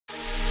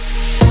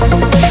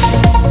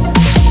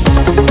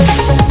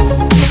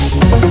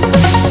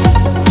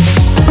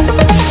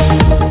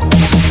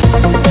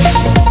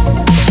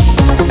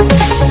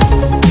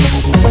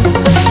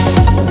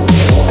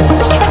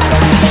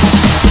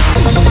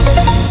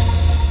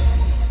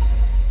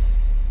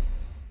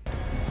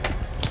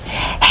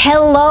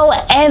Hello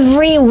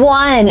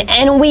everyone,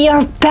 and we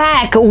are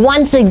back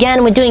once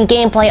again with doing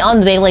gameplay on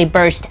the Beyblade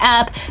Burst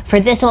app.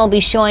 For this one, I'll be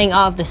showing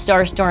off the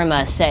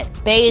Starstorm set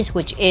beys,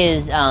 which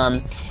is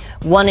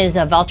one is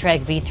a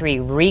Valtryek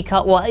V3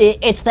 Recolor. Well,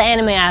 it's the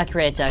anime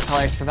accurate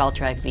colors for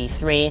Valtryek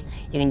V3.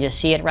 You can just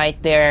see it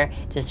right there,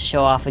 just to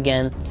show off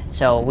again.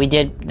 So we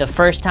did, the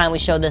first time we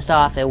showed this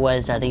off, it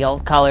was the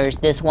old colors.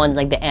 This one's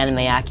like the anime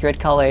accurate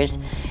colors.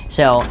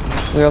 So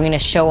we're going to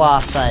show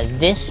off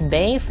this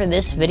bay for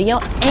this video,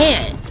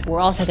 and we're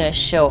also going to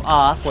show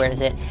off, where is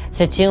it,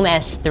 Satomb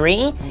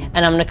S3,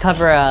 and I'm going to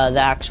cover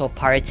the actual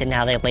parts and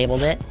how they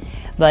labeled it.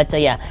 But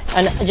yeah,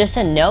 and just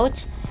a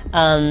note,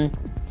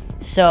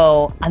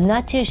 so I'm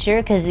not too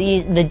sure because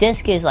the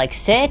disc is like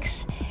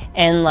 6,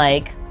 and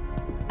like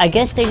I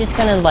guess they're just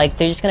gonna put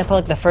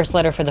like the first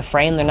letter for the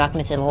frame. They're not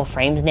gonna say the whole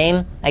frame's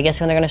name, I guess,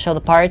 when they're gonna show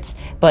the parts.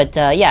 But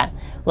yeah,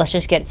 let's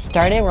just get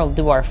started. We'll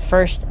do our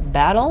first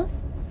battle.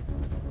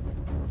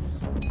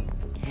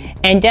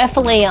 And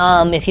definitely,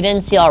 if you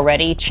didn't see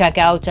already, check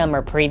out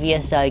our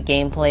previous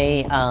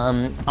gameplay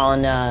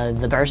on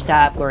the Burst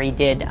app, where he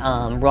did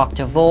Rock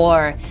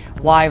Tavor,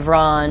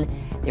 Wyvron.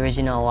 There was,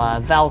 you know,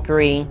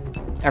 Valkyrie,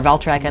 or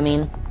Valtryek, I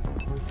mean.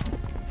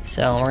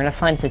 So we're gonna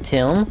find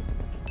Satomb.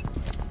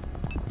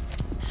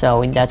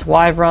 So that's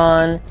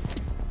Wyvron.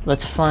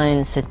 Let's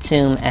find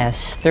Satomb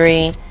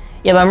S3.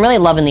 Yeah, but I'm really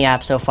loving the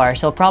app so far.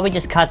 So I'll probably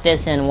just cut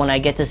this, and when I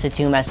get to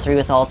Satomb S3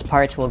 with all its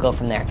parts, we'll go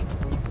from there.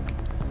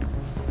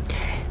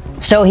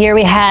 So here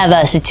we have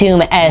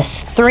Satomb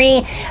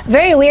S3.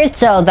 Very weird.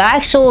 So the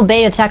actual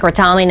Bay of TAKARA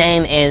TOMY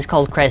name is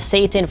called Crest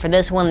Satan. For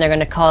this one, they're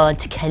going to call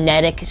it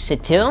Kinetic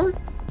Satomb.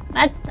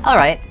 That's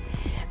alright.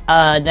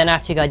 Then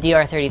after you got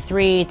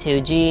DR33,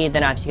 2G,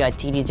 then after you got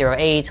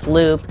TD08,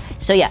 Loop.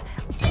 So yeah,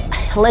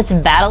 let's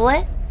battle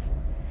it.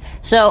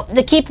 So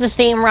to keep the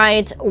theme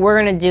right, we're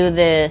going to do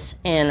this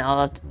in,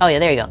 oh yeah,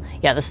 there you go.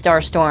 Yeah, the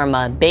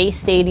Starstorm Bay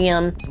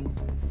Stadium.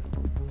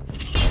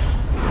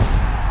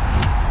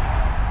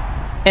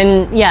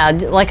 And yeah,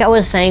 like I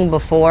was saying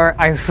before,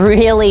 I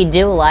really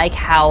do like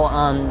how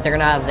they're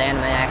gonna have the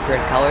anime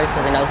accurate colors,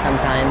 because I know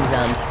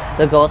sometimes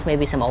they'll go with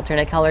maybe some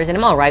alternate colors, and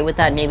I'm alright with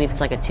that. Maybe if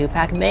it's like a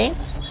 2-pack bay.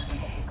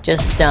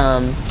 Just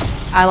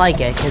I like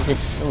it because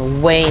it's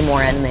way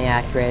more anime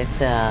accurate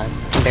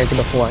compared to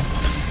before.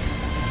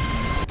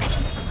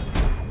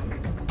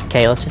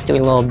 Okay, let's just do a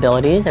little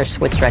abilities. Our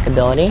switch strike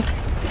ability.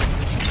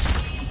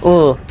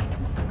 Ooh.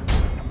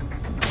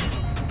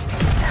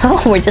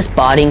 Oh, we're just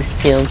bodying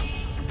Satomb.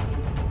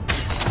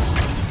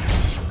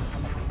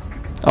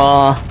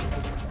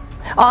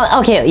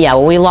 Okay, yeah,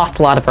 well, we lost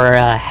a lot of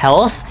our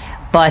health,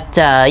 but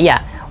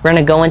yeah, we're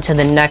gonna go into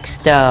the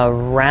next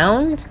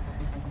round.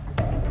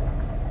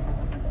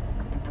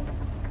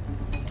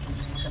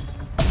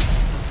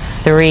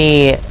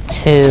 Three,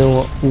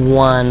 two,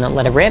 one,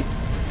 let it rip.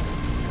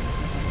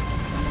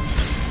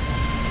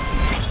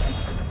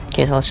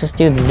 Okay, so let's just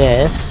do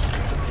this.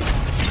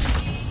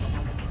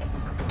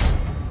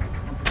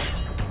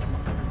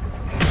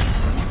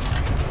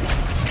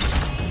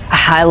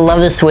 I love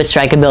the switch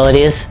strike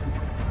abilities.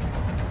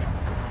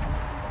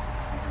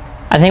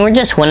 I think we're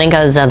just winning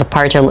because the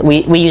parts are, we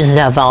use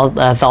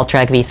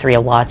Valtryek V3 a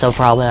lot, so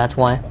probably that's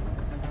why.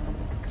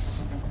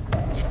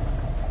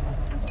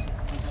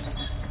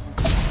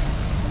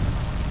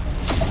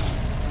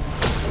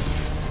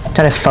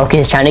 Trying to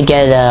focus, trying to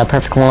get a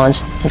perfect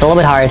launch. It's a little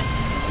bit hard.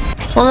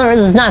 Well,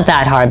 it's not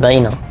that hard, but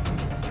you know.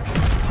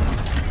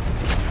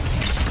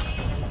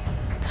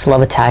 Just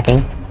love attacking.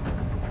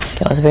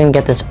 Okay, let's see if we can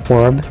get this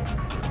orb.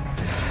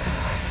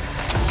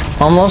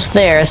 Almost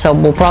there, so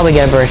we'll probably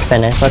get a burst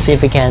finish. Let's see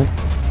if we can.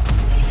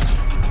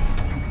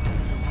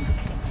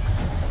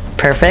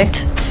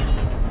 Perfect.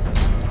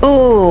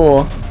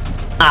 Ooh.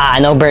 Ah,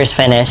 no burst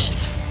finish.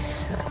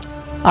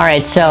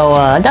 Alright, so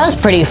that was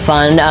pretty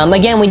fun.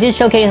 Again, we did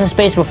showcase the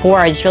space before.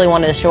 I just really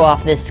wanted to show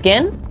off this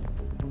skin.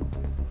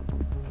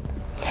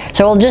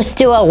 So we'll just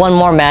do one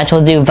more match.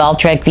 We'll do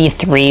Valtryek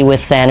V3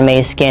 with the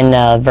anime skin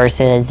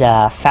versus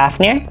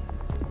Fafnir.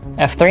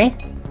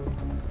 F3.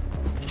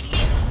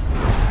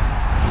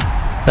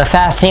 The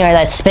Fafnir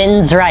that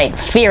spins right.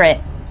 Fear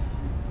it.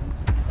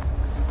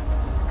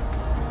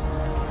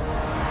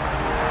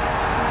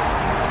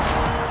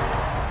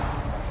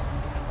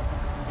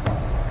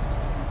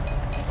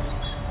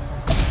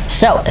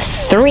 So,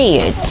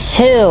 3,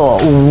 2,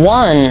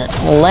 1,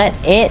 let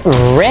it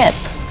rip.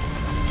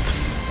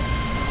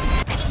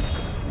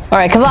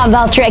 Alright, come on,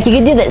 Valtryek, you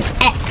can do this.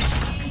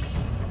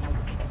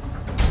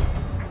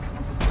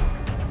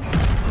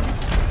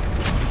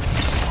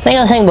 Like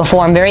I was saying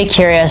before, I'm very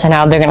curious on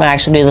how they're going to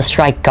actually do the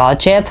Strike God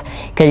chip,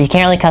 because you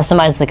can't really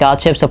customize the God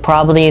chip, so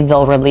probably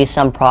they'll release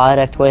some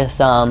product with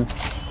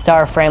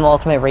Starframe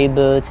Ultimate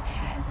Reboot,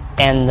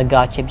 and the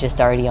God chip just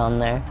already on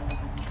there.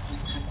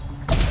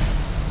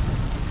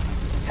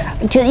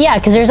 Yeah,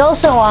 because there's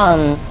also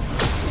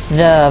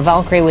the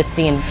Valkyrie with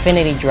the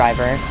Infinity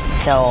Driver,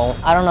 so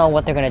I don't know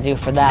what they're going to do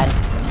for that.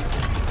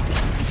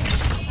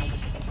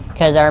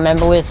 Because I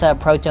remember with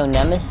Proto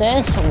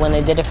Nemesis, when they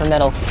did it for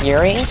Metal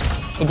Fury,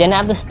 It didn't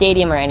have the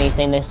stadium or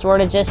anything. They sort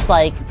of just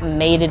like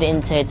made it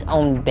into its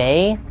own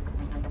bay.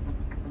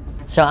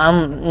 So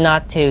I'm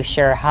not too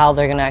sure how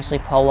they're gonna actually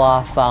pull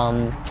off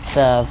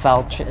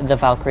the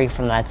Valkyrie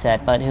from that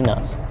set, but who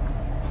knows.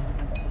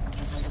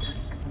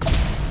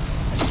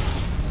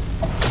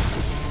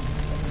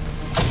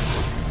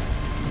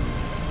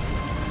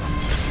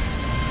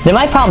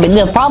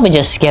 They'll probably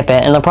just skip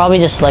it, and they'll probably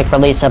just like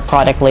release a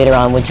product later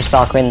on with just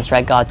Valkyrie and this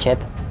Red God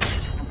chip.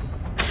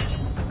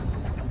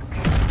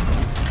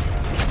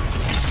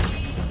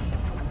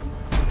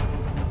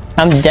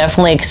 I'm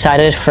definitely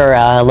excited for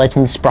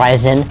Legends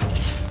Spryzen.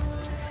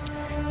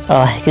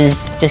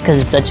 Just because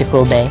it's such a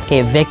cool day.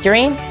 Okay,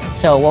 victory.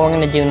 So what we're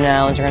gonna do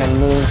now is we're gonna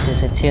move to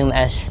Satomb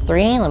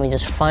S3. Let me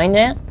just find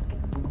it.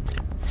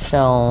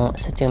 So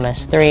Satomb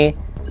S3.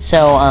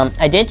 So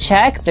I did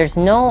check. There's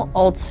no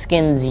alt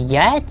skins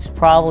yet.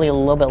 Probably a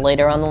little bit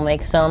later on they'll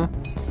make some.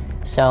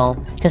 So,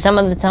 because some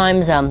of the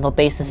times they'll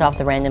base this off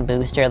the random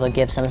booster. They'll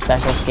give some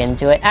special skin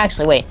to it.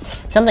 Actually, wait.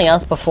 Something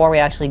else before we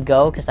actually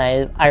go, because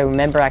I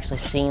remember actually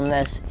seeing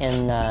this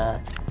in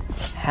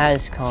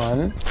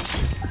HasCon.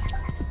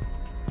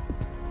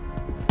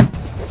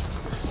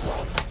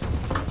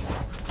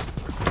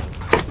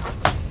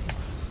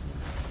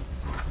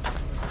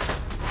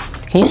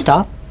 Can you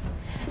stop?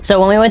 So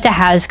when we went to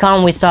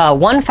HasCon, we saw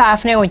one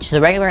Fafnir, which is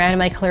a regular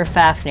anime clear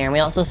Fafnir, and we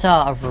also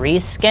saw a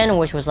reskin,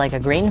 which was like a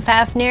green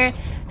Fafnir.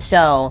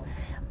 So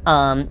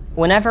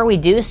whenever we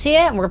do see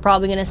it, we're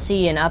probably gonna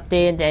see an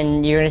update,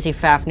 and you're gonna see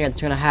Fafnir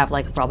that's gonna have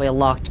like probably a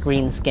locked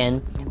green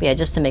skin. But yeah,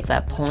 just to make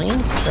that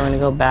point, so we're gonna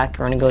go back.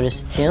 We're gonna go to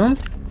Satomb.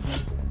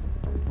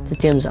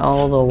 Satomb's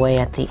all the way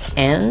at the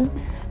end,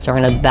 so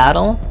we're gonna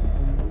battle.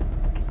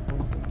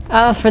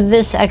 For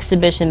this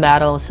exhibition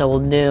battle, so we'll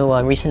do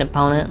a recent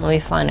opponent. Let me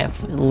find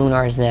if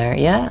Lunar's there.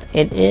 Yeah,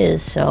 it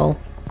is, so...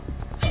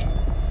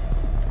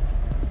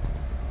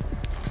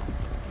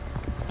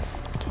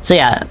 So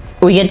yeah,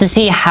 we get to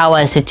see how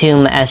a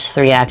Satomb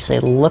S3 actually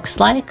looks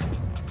like.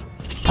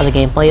 How the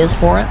gameplay is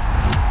for it.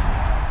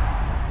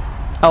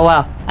 Oh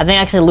wow, I think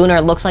actually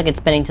Lunar looks like it's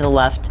spinning to the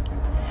left.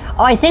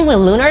 Oh, I think with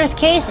Lunar's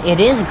case, it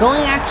is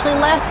going actually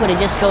left, but it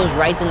just goes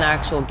right in the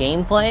actual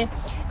gameplay.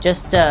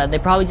 Just, they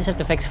probably just have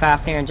to fix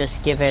Fafnir and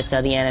just give it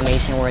the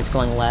animation where it's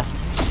going left.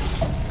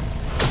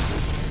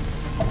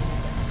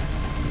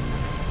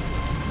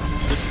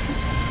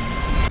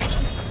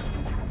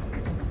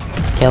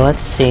 Okay,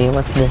 let's see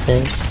what this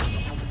is.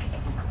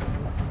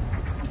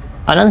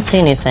 I don't see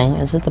anything.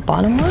 Is it the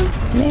bottom one,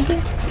 maybe?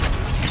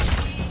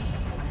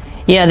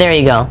 Yeah, there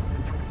you go.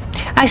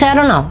 Actually, I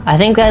don't know. I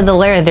think that the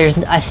layer,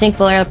 I think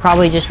the layer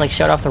probably just like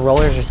showed off the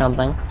rollers or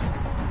something.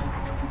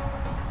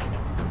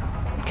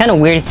 Kind of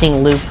weird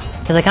seeing Loop,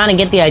 because I kind of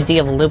get the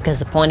idea of a Loop, because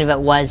the point of it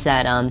was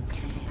that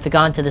if it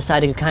got onto the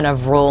side, it could kind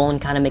of roll and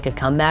kind of make a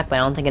comeback, but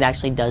I don't think it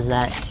actually does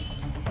that.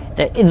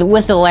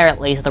 With the layer at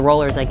least, the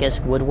rollers I guess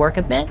would work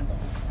a bit.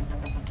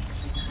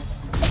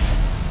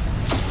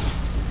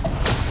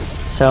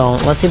 So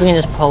let's see if we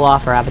can just pull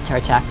off our avatar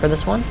attack for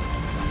this one.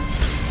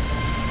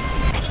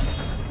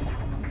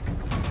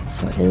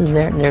 So is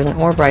there's an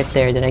orb right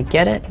there. Did I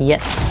get it?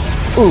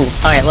 Yes. Ooh,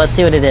 alright, let's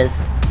see what it is.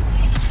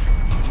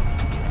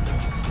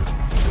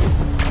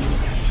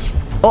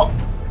 Oh!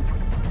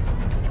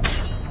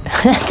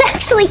 That's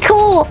actually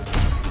cool!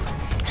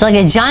 So like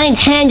a giant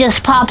hand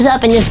just pops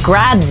up and just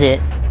grabs it.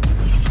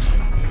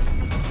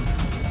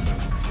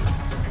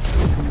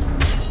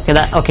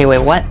 Okay,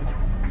 wait, what?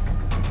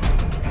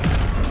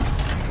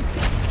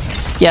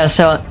 Yeah,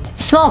 so,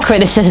 small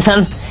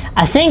criticism.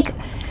 I think,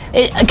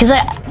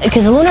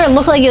 because Lunar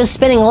looked like it was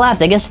spinning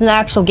left. I guess in the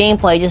actual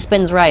gameplay, it just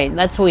spins right.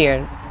 That's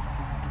weird.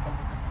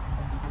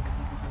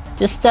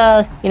 Just,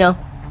 you know,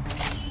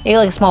 maybe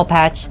like a small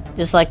patch.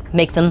 Just like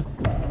make them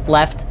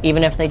left,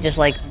 even if they just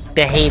like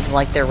behave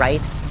like they're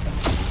right.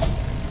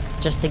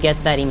 Just to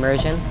get that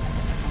immersion.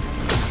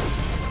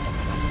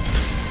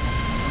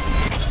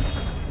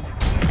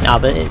 No,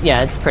 but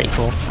yeah, it's pretty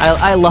cool.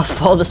 I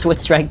love all the Switch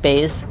Strike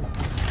beys.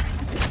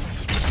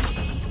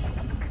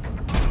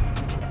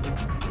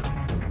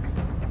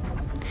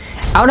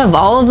 Out of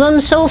all of them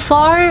so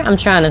far, I'm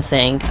trying to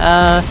think.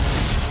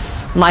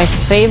 My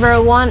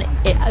favorite one,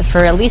 for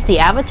at least the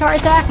avatar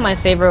attack, my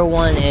favorite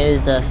one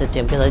is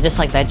Satomb, because I just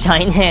like that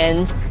giant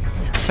hand.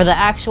 For the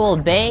actual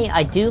Bey,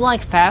 I do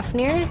like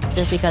Fafnir,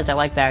 just because I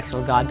like the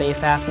actual God Bey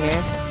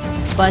Fafnir.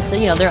 But,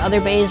 you know, there are other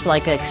Beys,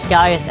 like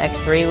Xcalius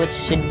X3, which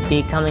should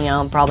be coming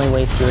out probably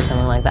Wave 2 or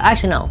something like that.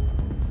 Actually, no.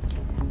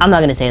 I'm not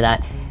going to say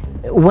that.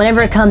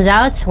 Whenever it comes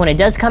out, when it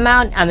does come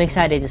out, I'm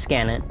excited to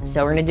scan it.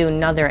 So we're going to do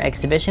another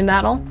exhibition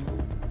battle.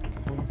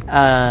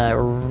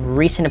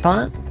 Recent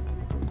opponent.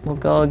 We'll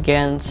go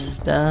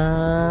against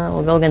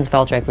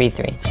Valtryek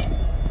V3.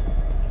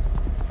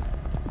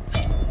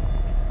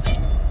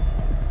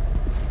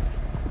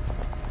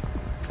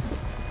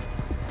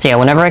 So yeah,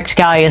 whenever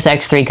Xcalius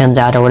X3 comes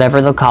out, or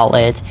whatever they'll call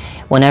it,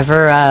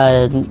 whenever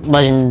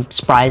Legend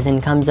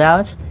Spryzen comes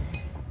out,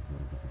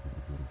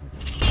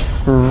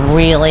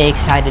 really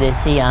excited to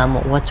see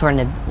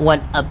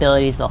what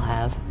abilities they'll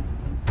have.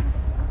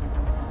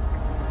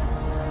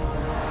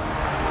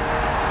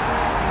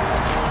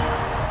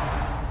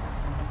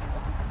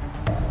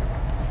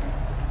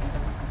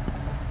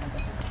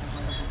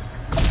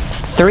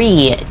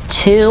 3,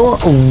 2,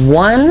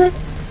 1.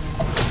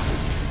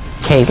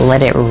 Okay,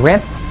 let it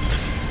rip.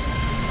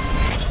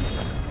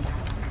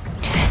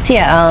 So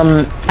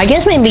yeah, I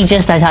guess maybe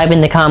just type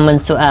in the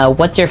comments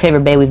what's your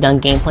favorite bay we've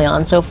done gameplay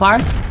on so far.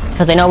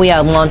 Because I know we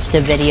launched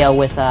a video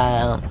with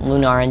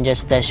Lunar and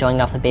just showing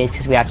off the bays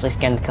because we actually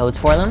scanned the codes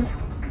for them.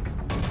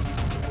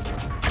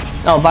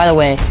 Oh, by the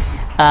way,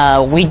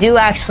 we do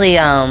actually,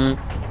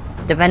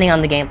 depending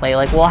on the gameplay,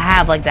 like we'll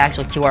have like the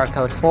actual QR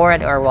code for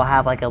it, or we'll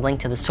have like a link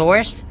to the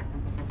source,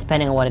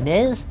 depending on what it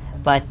is.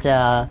 But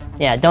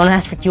yeah, don't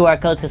ask for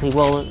QR codes because we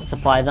will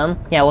supply them.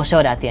 Yeah, we'll show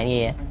it at the end.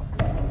 Yeah.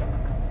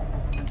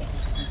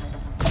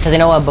 Because I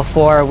know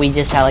before we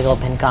just had like a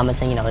little pinned comment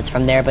saying, you know, it's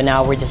from there, but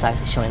now we're just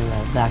actually showing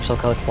the actual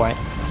code for it.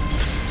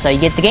 So you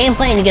get the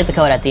gameplay and you get the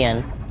code at the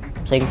end.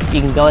 So you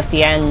can go at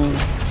the end,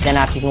 then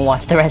after you can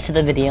watch the rest of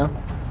the video.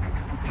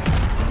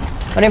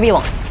 Whatever you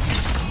want.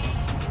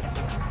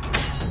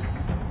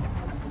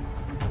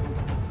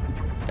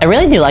 I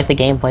really do like the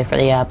gameplay for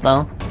the app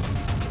though.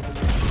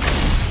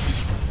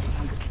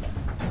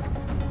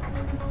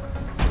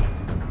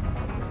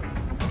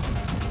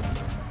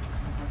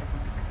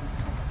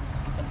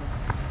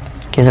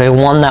 Okay, so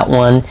we won that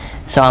one.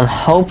 So I'm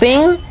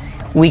hoping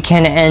we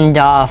can end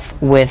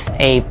off with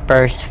a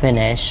burst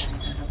finish.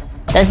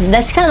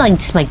 That's kind of like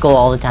just my goal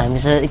all the time,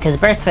 because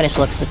burst finish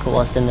looks the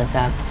coolest in this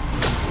app.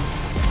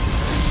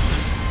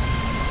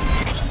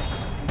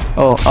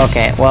 Oh,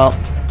 okay, well,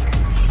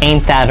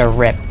 ain't that a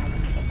rip.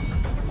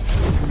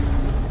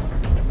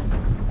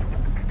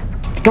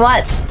 Come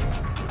on!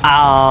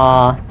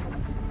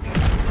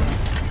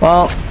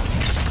 Well,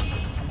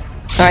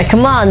 alright,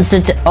 come on,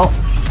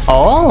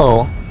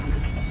 oh!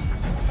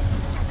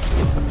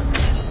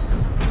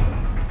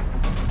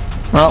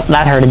 Well,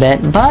 that hurt a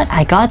bit, but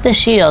I got the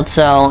shield,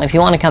 so if you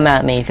want to come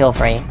at me, feel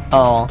free.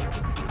 Oh.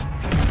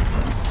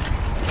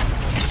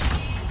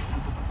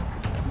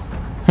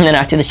 And then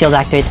after the shield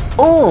activates,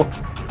 ooh!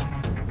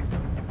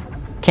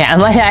 Okay, I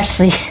might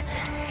actually...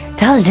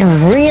 That was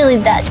really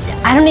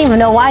I don't even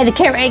know why the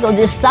camera angle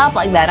just stopped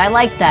like that. I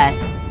like that.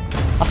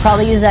 I'll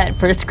probably use that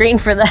for the screen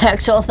for the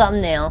actual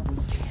thumbnail.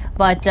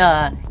 But,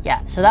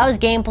 yeah, so that was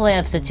gameplay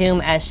of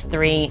Satomb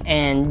S3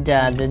 and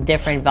the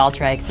different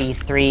Valtryek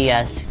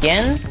V3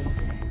 skin.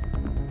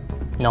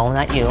 No,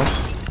 not you.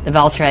 The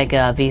Valtryek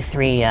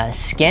V3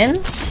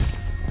 skin.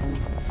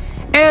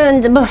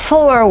 And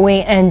before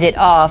we end it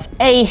off,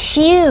 a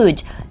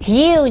huge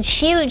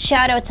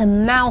shout out to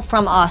Mal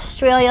from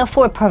Australia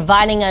for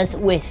providing us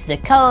with the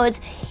codes.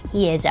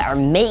 He is our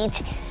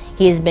mate.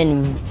 He has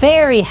been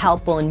very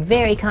helpful and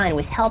very kind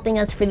with helping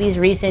us for these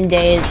recent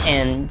days,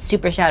 and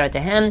super shout out to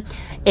him.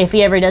 If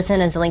he ever does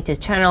send us a link to his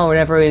channel or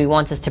whatever he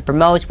wants us to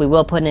promote, we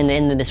will put it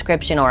in the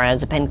description or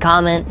as a pinned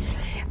comment.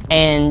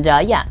 And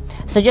yeah,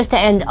 so just to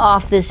end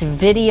off this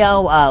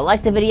video,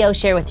 like the video,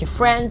 share with your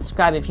friends,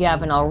 subscribe if you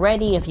haven't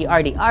already. If you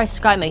already are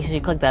subscribed, make sure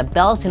you click that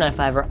bell to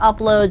notify our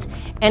uploads.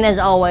 And as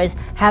always,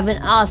 have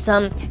an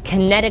awesome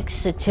kinetic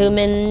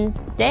Satomb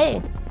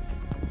day.